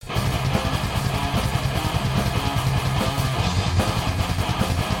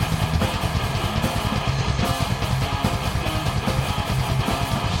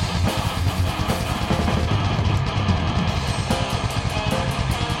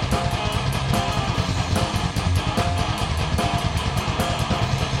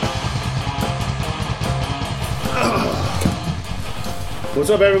What's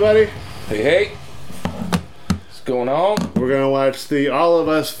up, everybody? Hey, hey. What's going on? We're gonna watch the All of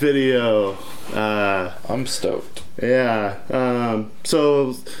Us video. I'm stoked. Yeah.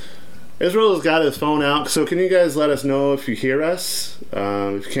 So Israel's got his phone out. So can you guys let us know if you hear us?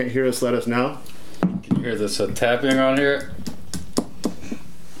 If you can't hear us, let us know. Can you hear this tapping on here?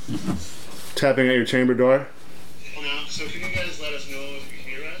 Tapping at your chamber door. So can you guys let us know if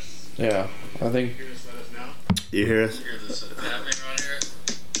you hear us? Yeah, I think. Hear us, let us know. You hear us? Hear this tapping on here?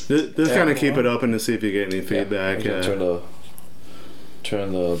 Just kind of keep it open to see if you get any feedback. Yeah, turn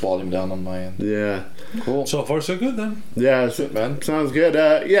the volume down on my end. Yeah. Cool. So far, so good then. Yeah, Sweet, man. Sounds good.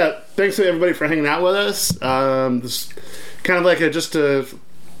 Yeah, thanks to everybody for hanging out with us. This kind of like just a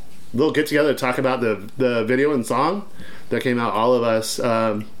little get together to talk about the video and song that came out, All of Us.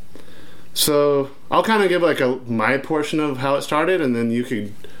 So I'll kind of give like my portion of how it started, and then you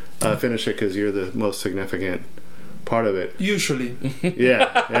could finish it because you're the most significant part of it. Usually.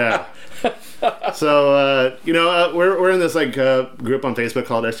 Yeah. So we're in this like group on Facebook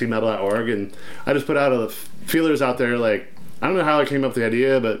called scmetal.org, and I just put out feelers out there. Like, I don't know how I came up with the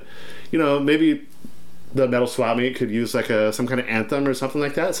idea, but maybe the Metal Swap Meet could use like some kind of anthem or something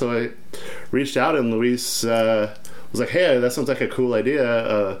like that. So I reached out, and Luis was like, "Hey, that sounds like a cool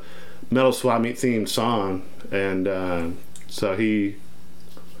idea, Metal Swap Meet themed song." And so he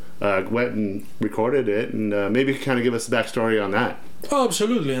went and recorded it, and maybe kind of give us the backstory on that. Oh,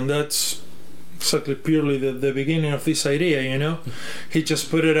 absolutely, and that's exactly purely the beginning of this idea, He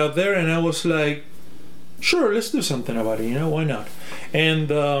just put it out there, and I was like, sure, let's do something about it, why not?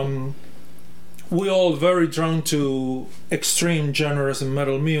 And we all very drawn to extreme genres and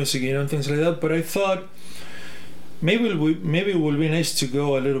metal music, and things like that, but I thought maybe it would be nice to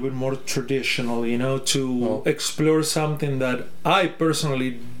go a little bit more traditional, to explore something that I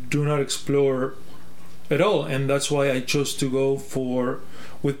personally do not explore at all, and that's why I chose to go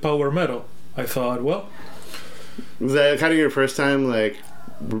with power metal. I thought, well, was that kind of your first time like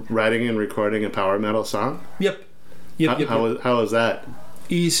writing and recording a power metal song? Yep. How was that?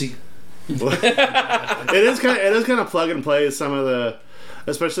 Easy. It is kind of plug and play some of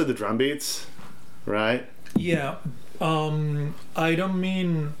especially the drum beats, right? Yeah. I don't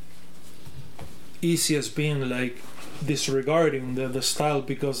mean easy as being like disregarding the style,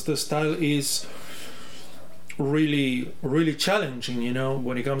 because the style is really, really challenging,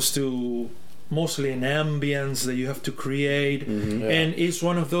 when it comes to mostly an ambience that you have to create. Mm-hmm. And it's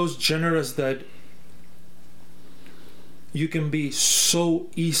one of those genres that you can be so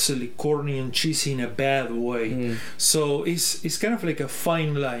easily corny and cheesy in a bad way. So it's kind of like a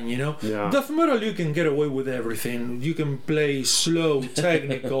fine line, Yeah. Death metal, you can get away with everything. You can play slow,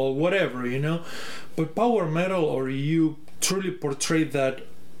 technical, whatever, But power metal, or you truly portray that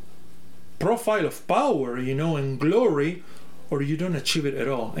profile of power, and glory, or you don't achieve it at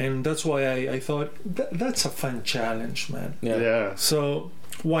all. And that's why I thought that's a fun challenge, man. Yeah. So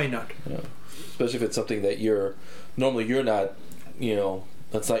why not? Yeah. Especially if it's something that you're not,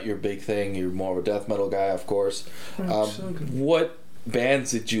 that's not your big thing. You're more of a death metal guy, of course. What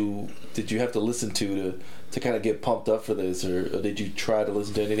bands did you have to listen to kind of get pumped up for this, or did you try to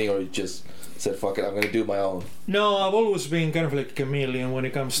listen to anything, or you just said, fuck it, I'm going to do my own? No, I've always been kind of like a chameleon when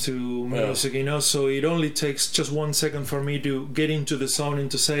it comes to music, so it only takes just 1 second for me to get into the zone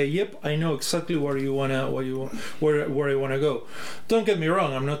and to say, yep, I know exactly where I want to go. Don't get me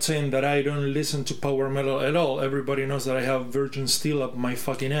wrong, I'm not saying that I don't listen to power metal at all. Everybody knows that I have Virgin Steel up my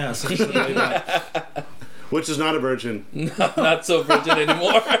fucking ass and shit like that. Which is not a virgin. Not so virgin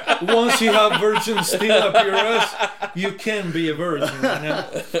anymore. Once you have Virgin Steel up your ass, you can be a virgin,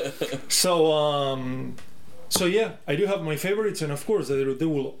 So yeah, I do have my favorites, and of course there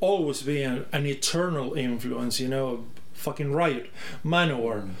will always be an eternal influence, fucking Riot,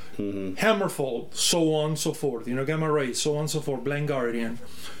 Manowar, Hammerfall, so on and so forth, Gamma Ray, so on and so forth, Blind Guardian.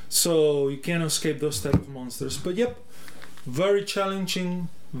 So you can't escape those type of monsters. But yep, very challenging,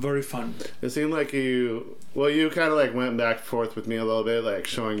 very fun. It seemed like you kind of like went back and forth with me a little bit, like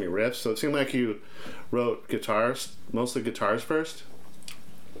showing me riffs. So it seemed like you wrote mostly guitars first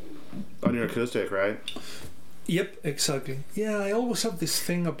on your acoustic, right? Yep, exactly. Yeah, I always have this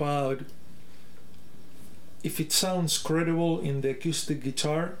thing about if it sounds credible in the acoustic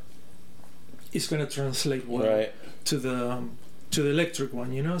guitar, it's gonna translate well to the electric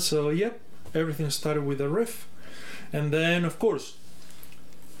one, So yep, everything started with a riff, and then of course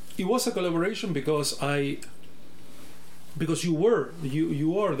it was a collaboration because you are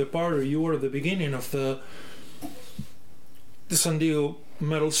the part, you were the beginning of the San Diego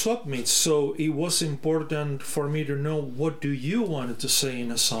Metal Swap Meets, so it was important for me to know what do you wanted to say in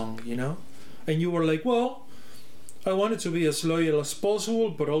a song, And you were like, well, I wanted to be as loyal as possible,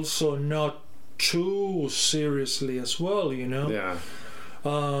 but also not too seriously as well, you know. Yeah.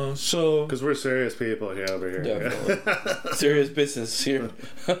 So Because we're serious people here over here. Definitely. Serious business here.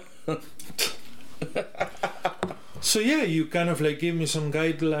 So yeah, you kind of like give me some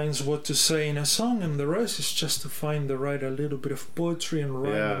guidelines what to say in a song, and the rest is just to find the right a little bit of poetry and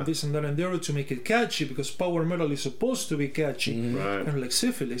rhyme Yeah. and this and that and the other to make it catchy, because power metal is supposed to be catchy, Right. kind of like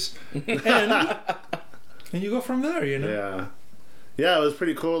syphilis, and you go from there, you know. Yeah. Yeah, it was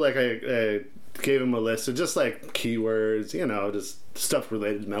pretty cool. Like, I gave him a list of just, like, keywords, you know, just stuff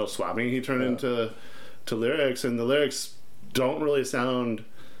related to metal swapping. He turned into lyrics, and the lyrics don't really sound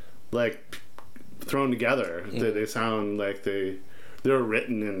like thrown together. They sound like they were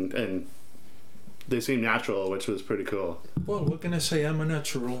written and they seem natural, which was pretty cool. Well, what can I say? I'm a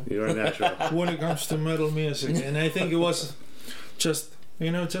natural You are natural. when it comes to metal music, and I think it was just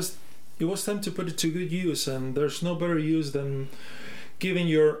it was time to put it to good use, and there's no better use than giving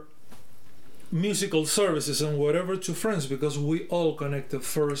your musical services and whatever to friends, because we all connected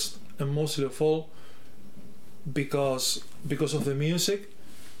first and mostly of all because of the music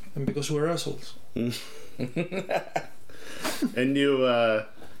and because we're assholes. And you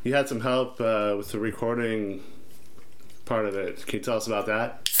had some help with the recording part of it. Can you tell us about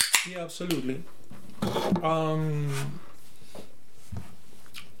that? Yeah, absolutely.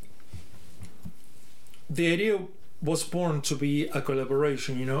 The idea was born to be a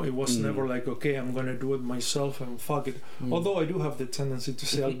collaboration, you know. It was never like, okay, I'm gonna do it myself and fuck it. Although I do have the tendency to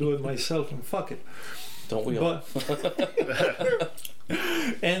say I'll do it myself and fuck it. Don't we all? But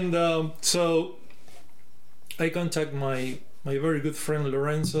and so I contact my very good friend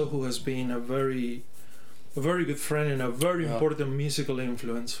Lorenzo, who has been a very good friend and a very important musical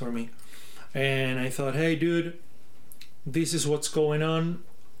influence for me. And I thought, hey dude, this is what's going on.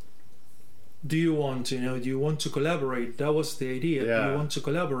 Do you want to collaborate? That was the idea. Yeah. Do you want to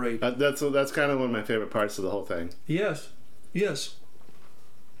collaborate? That's kind of one of my favorite parts of the whole thing. Yes.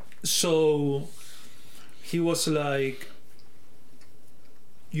 So he was like,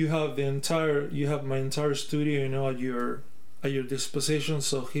 you have my entire studio, you know, at your disposition.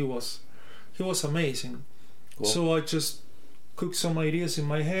 So he was amazing. Cool. So I just cooked some ideas in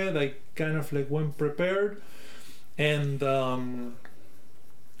my head. I kind of like went prepared, and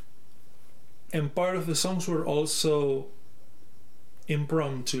part of the songs were also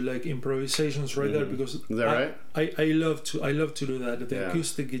impromptu, like improvisations right there, because Is that right? I love to do that. The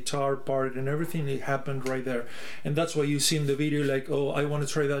acoustic guitar part and everything, it happened right there, and that's why you see in the video like, oh, I want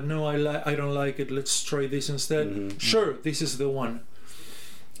to try that. No, I don't like it. Let's try this instead. Sure, this is the one.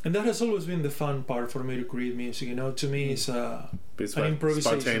 And that has always been the fun part for me to create music. You know, to me, it's an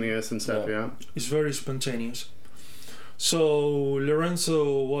improvisation. Spontaneous and stuff. Yeah. It's very spontaneous. So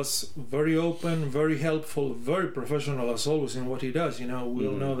Lorenzo was very open, very helpful, very professional as always in what he does. You know, we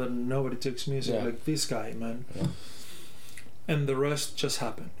all know that nobody takes music like this guy, man. Yeah. And the rest just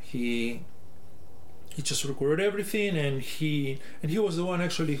happened. He just recorded everything, and he was the one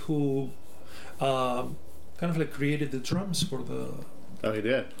actually who kind of like created the drums for the. Oh, he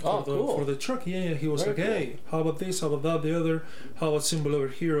did. For the truck. Yeah, he was Very like, hey, how about this, how about that, the other, how about symbol over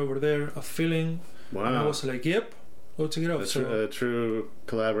here, over there, a filling. Wow. And I was like, yep, go check it out. A true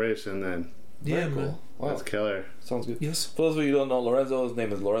collaboration then. Yeah, Very cool. man. Wow. That's killer. Sounds good. Yes. For those of you who don't know Lorenzo, his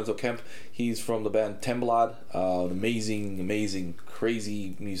name is Lorenzo Kemp. He's from the band Temblad, an amazing,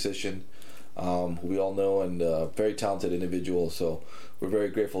 crazy musician who we all know, and very talented individual. So we're very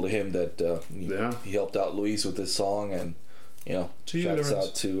grateful to him that he helped out Luis with this song, and shouts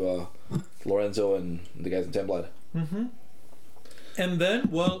out to Lorenzo and the guys in Temblad. Mm-hmm. And then,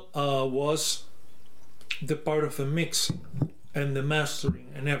 was the part of the mixing and the mastering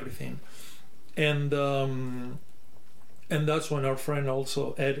and everything. And that's when our friend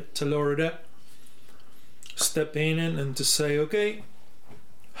also Ed Telorida stepped in and to say, okay,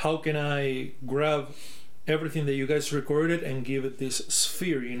 how can I grab everything that you guys recorded and give it this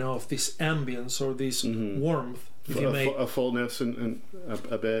sphere, you know, of this ambience or this warmth, if you may. A fullness and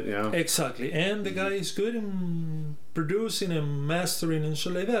a bit, yeah. Exactly. And the guy is good in producing and mastering and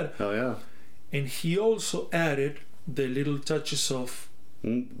shit like that. Hell yeah. And he also added the little touches of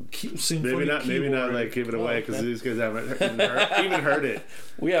symphonic Maybe not keyboard. like give it away because these guys haven't even heard it.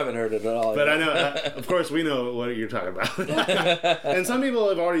 We haven't heard it at all. But I know, of course, we know what you're talking about. And some people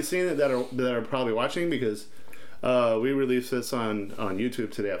have already seen it that are probably watching, because we released this on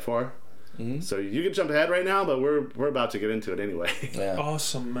YouTube today at 4. So you can jump ahead right now, but we're about to get into it anyway. Yeah.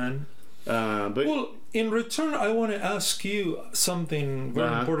 Awesome, man. But Well, in return, I want to ask you something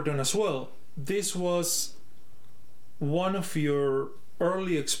very important as well. This was one of your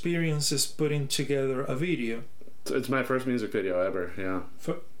early experiences putting together a video. It's my first music video ever. Yeah.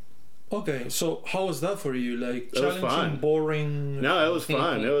 Okay, so how was that for you? Like It was fun. challenging, boring? No, it was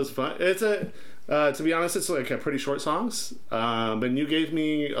fun. It was fun. It's to be honest, it's like a pretty short songs. But you gave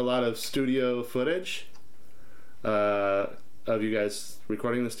me a lot of studio footage of you guys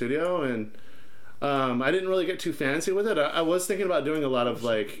recording in the studio, and I didn't really get too fancy with it. I was thinking about doing a lot of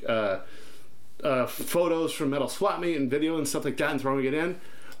like photos from Metal Swap Meet and video and stuff like that, and throwing it in.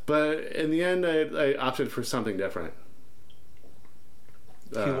 But in the end, I opted for something different.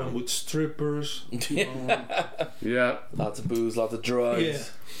 He went with strippers. Yeah. Lots of booze, lots of drugs. Yeah.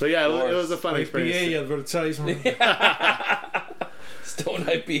 But yeah, it was a fun IPA experience. advertisement. Stone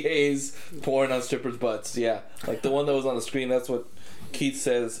IPAs pouring on strippers' butts. Yeah, like the one that was on the screen. That's what Keith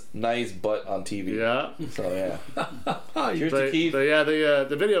says. Nice butt on TV. Yeah. So yeah. Cheers to But Keith. yeah,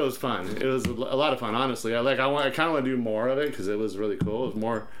 the video was fun. It was a lot of fun, honestly. I kind of want to do more of it because it was really cool. It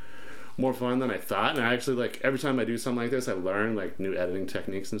was more fun than I thought, and I actually like every time I do something like this, I learn like new editing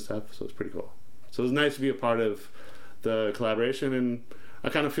techniques and stuff. So it's pretty cool. So it was nice to be a part of the collaboration, and I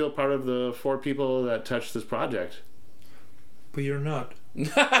kind of feel part of the 4 people that touched this project. But you're not.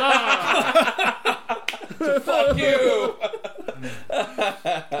 Fuck you.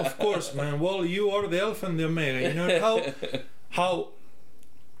 Of course, man. Well, you are the alpha and the omega. You know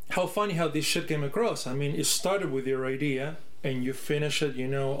how funny how this shit came across. I mean, it started with your idea, and you finish it, you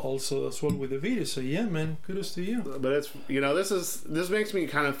know, also as well with the video. So yeah, man, kudos to you. But it's this makes me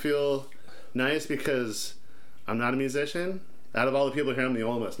kind of feel nice because I'm not a musician. Out of all the people here, I'm the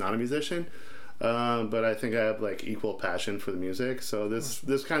only one that's not a musician. But I think I have like equal passion for the music, so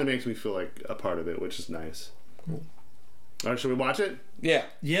this kind of makes me feel like a part of it, which is nice. Cool. All right, should we watch it? Yeah.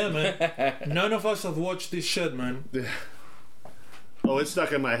 Yeah, man. None of us have watched this shit, man. Oh, it's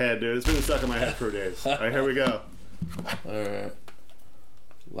stuck in my head, dude. It's been stuck in my head for days. All right, here we go. All right.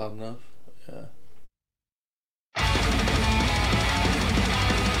 Loud enough. Yeah.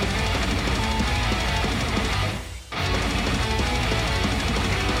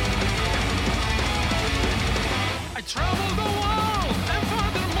 I travel the world and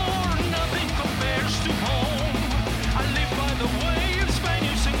furthermore, nothing compares to home. I live by the waves,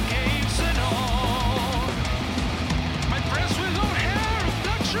 venues and caves and all. My friends with long hair,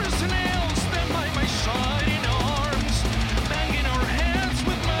 lectures and nails, stand by my side in arms, banging our heads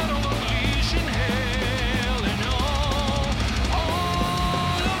with metal unleashing hell and all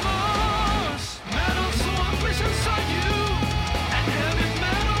of us. Metal zombies inside you, and heavy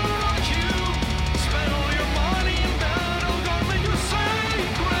metal rock you. Spend all your money in battle, garment you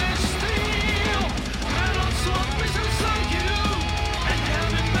sacred steel. Metal zombies inside you, and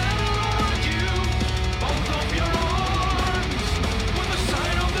heavy metal rock you. Both of your arms, with the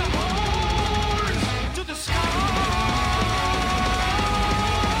sign of the horns, to the sky.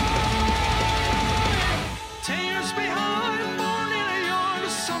 Tears behind, born in a yard,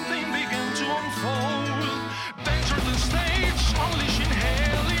 something began to unfold. Venture the stage, unleashing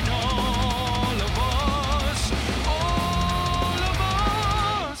hell in all of us. All of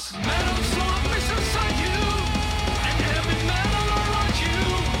us. Metal zombies inside you, and heavy metal around you.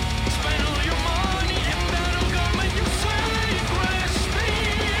 Spend all your money in metal, garment you sacred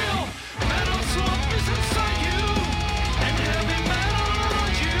steel. Metal zombies inside you, and heavy metal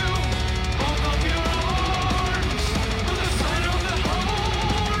around you. Both of your arms, to the sign of the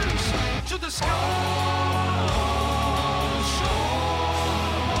horns, to the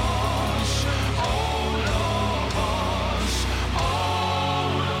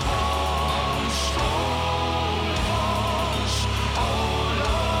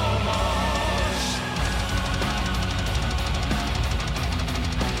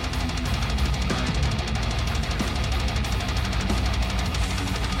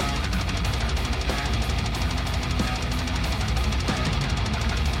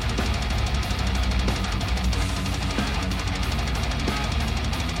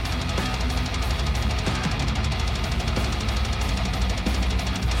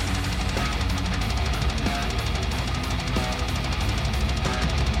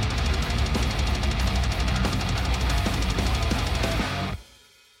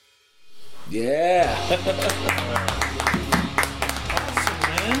Yeah. Awesome,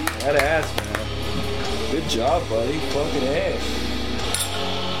 man. That ass, man. Good job, buddy. Fucking A.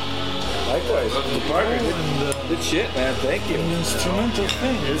 Likewise. Mr. Parker. And Good shit, man. Thank you. an instrumental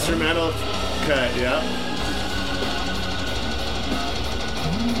thing. Instrumental cut, yeah.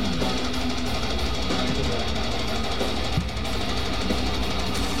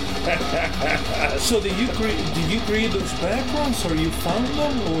 So did you create those backgrounds, or you found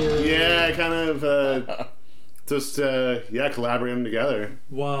them, or? Yeah, I kind of just collaborate them together.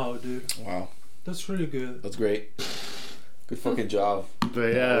 Wow, dude. Wow. That's really good. That's great. Good fucking job.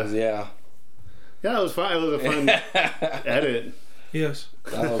 But That was- yeah, it was fun. It was a fun edit. Yes.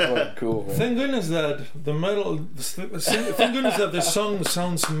 That was fucking cool, man. Thank goodness that the metal. Thank goodness that the song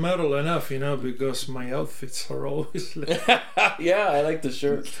sounds metal enough, you know, because my outfits are always like. Yeah, I like the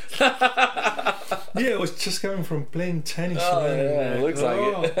shirt. Yeah, it was just coming from playing tennis. Oh, man. yeah, it looks like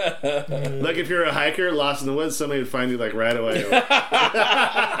it. Like if you're a hiker lost in the woods, somebody would find you like right away.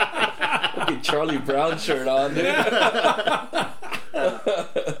 Fucking Charlie Brown shirt on, dude.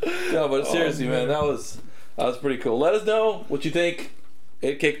 No, but seriously, man, that was pretty cool. Let us know what you think.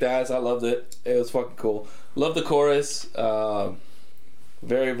 It kicked ass. I loved it. It was fucking cool. Love the chorus.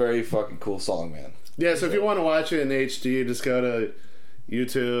 Very, very fucking cool song, man. Yeah, so if you want to watch it in HD, just go to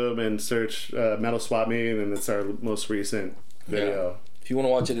YouTube and search Metal Swap Meet, and it's our most recent video. If you want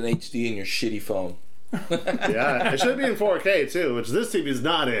to watch it in HD in your shitty phone. Yeah, it should be in 4K too, which this TV's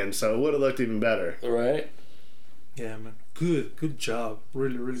not in, so it would have looked even better. Right? Yeah, man. Good job.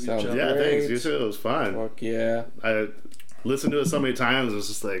 Really, really good Sounds job. Yeah, Great. thanks. You too. It was fun. Fuck yeah. I listened to it so many times. It was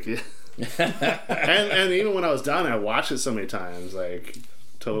just like, yeah. and even when I was done, I watched it so many times, like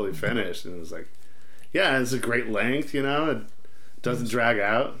totally finished, and it was like, yeah, it's a great length. You know, it doesn't drag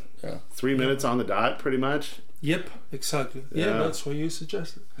out. Yeah. 3 minutes on the dot, pretty much. Yep, exactly. Yeah, Yeah. that's what you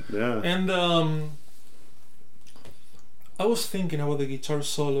suggested. Yeah. And I was thinking about the guitar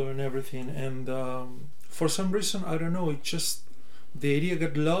solo and everything, and for some reason, I don't know, it just, the idea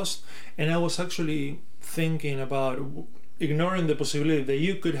got lost, and I was actually thinking about ignoring the possibility that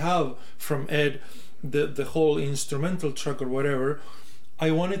you could have from Ed the whole instrumental track or whatever.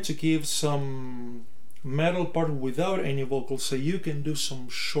 I wanted to give some metal part without any vocals, so you can do some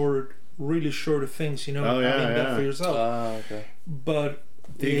short, really short things, you know, Oh, yeah, having that yeah. for yourself. Okay. But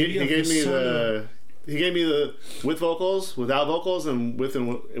the He idea of gave me solo- he gave me the with vocals, without vocals, and with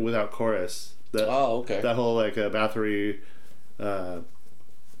and without chorus. Oh, okay. That whole like Bathory,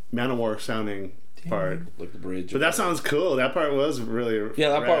 Manowar sounding part. Like the bridge. But that sounds cool. That part was really Yeah,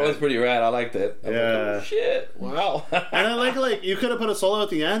 that part rad. was pretty rad. I liked it. I was like, Yeah. oh, shit. Wow. And I like you could have put a solo at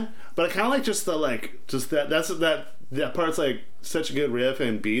the end, but I kind of like just that part's like such a good riff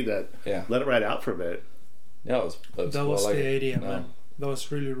and beat that Yeah. let it ride out for a bit. Yeah, That was I like the it. idea, No. man. That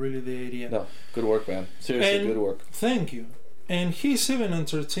was really, really the idea. No, good work, man. Seriously, And good work. Thank you. And he's even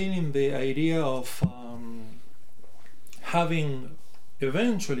entertaining the idea of having,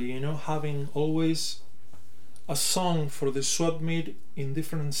 eventually, you know, having always a song for the swap meet in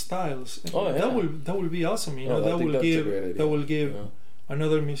different styles. Oh, yeah. That will be awesome. You Oh, know, I that think will that's a give great idea. that will give Yeah.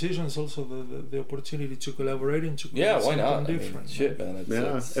 another musicians also the opportunity to collaborate and to create Yeah, why something not? I mean, different. shit, man. It's, Yeah.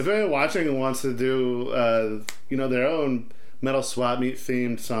 it's- If anyone watching wants to do their own Metal Swap Meet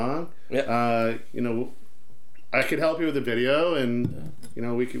themed song, Yeah. I could help you with the video, and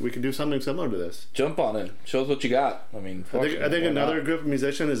we could do something similar to this. Jump on it. Show us what you got. I mean, I think why another not? group of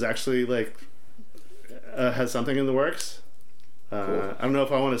musicians is actually like has something in the works. Cool. I don't know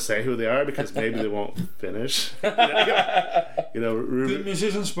if I want to say who they are because maybe they won't finish. Good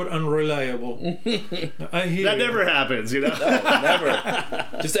musicians, but unreliable. I hear That you. never happens, Never.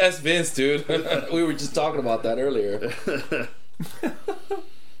 Just ask Vince, dude. We were just talking about that earlier.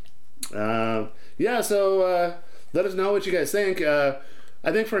 So let us know what you guys think.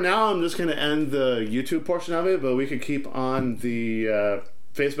 I think for now I'm just going to end the YouTube portion of it, but we could keep on the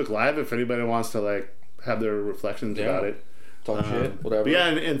Facebook Live if anybody wants to like have their reflections Yeah. about it. Talk shit, whatever. But yeah,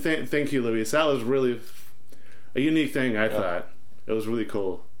 and thank you, Luis. That was really a unique thing, I thought. It was really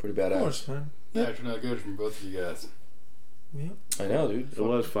cool. Pretty Of badass. course, man. Actually, not good from both of you guys. Yeah. I know, dude. It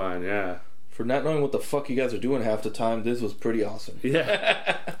was fun, yeah. For not knowing what the fuck you guys are doing half the time, this was pretty awesome.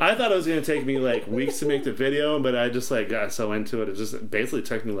 Yeah. I thought it was going to take me like weeks to make the video, but I just like got so into it. It just basically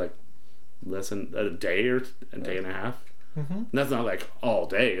took me like less than a day or a day and a half. Mm-hmm. And that's not like all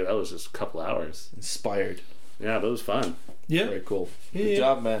day. That was just a couple hours. Inspired. Yeah, but it was fun. Yeah. Very cool. Yeah, Good yeah.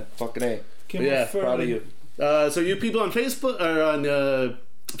 job, man. Fucking A. Came Yeah, out fairly- Proud of you. So you people on Facebook or on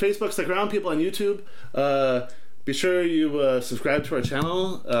Facebook, stick around. People on YouTube, be sure you subscribe to our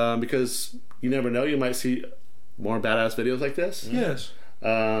channel because you never know, you might see more badass videos like this. Yes.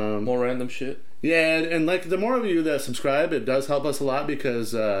 More random shit. Yeah, and like the more of you that subscribe, it does help us a lot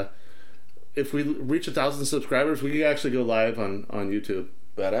because if we reach 1,000 subscribers, we can actually go live on YouTube.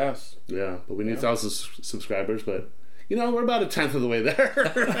 Badass. Yeah, but we need 1,000 subscribers. But we're about 1/10 of the way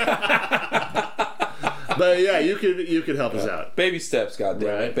there. But yeah, you could help us out. Baby steps,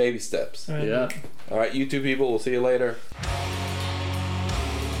 goddamn. Right. Baby steps. And, Yeah. All right, you two people. We'll see you later. Thank